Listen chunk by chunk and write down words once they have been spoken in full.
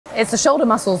It's the shoulder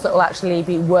muscles that will actually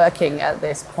be working at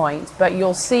this point, but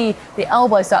you'll see the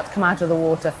elbow start to come out of the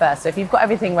water first. So if you've got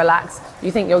everything relaxed,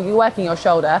 you think you're working your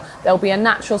shoulder, there'll be a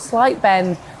natural slight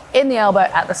bend in the elbow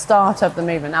at the start of the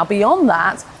movement. Now beyond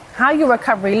that, how your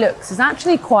recovery looks is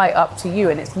actually quite up to you,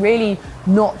 and it's really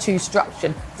not too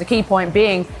structured. The key point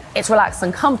being it's relaxed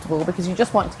and comfortable because you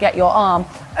just want to get your arm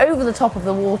over the top of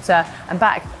the water and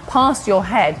back past your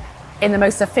head in the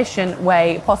most efficient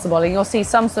way possible. And you'll see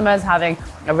some swimmers having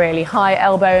a really high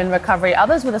elbow in recovery,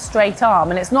 others with a straight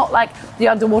arm. And it's not like the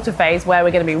underwater phase where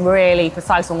we're going to be really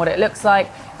precise on what it looks like.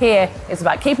 Here, it's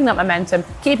about keeping that momentum,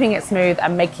 keeping it smooth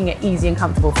and making it easy and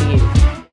comfortable for you.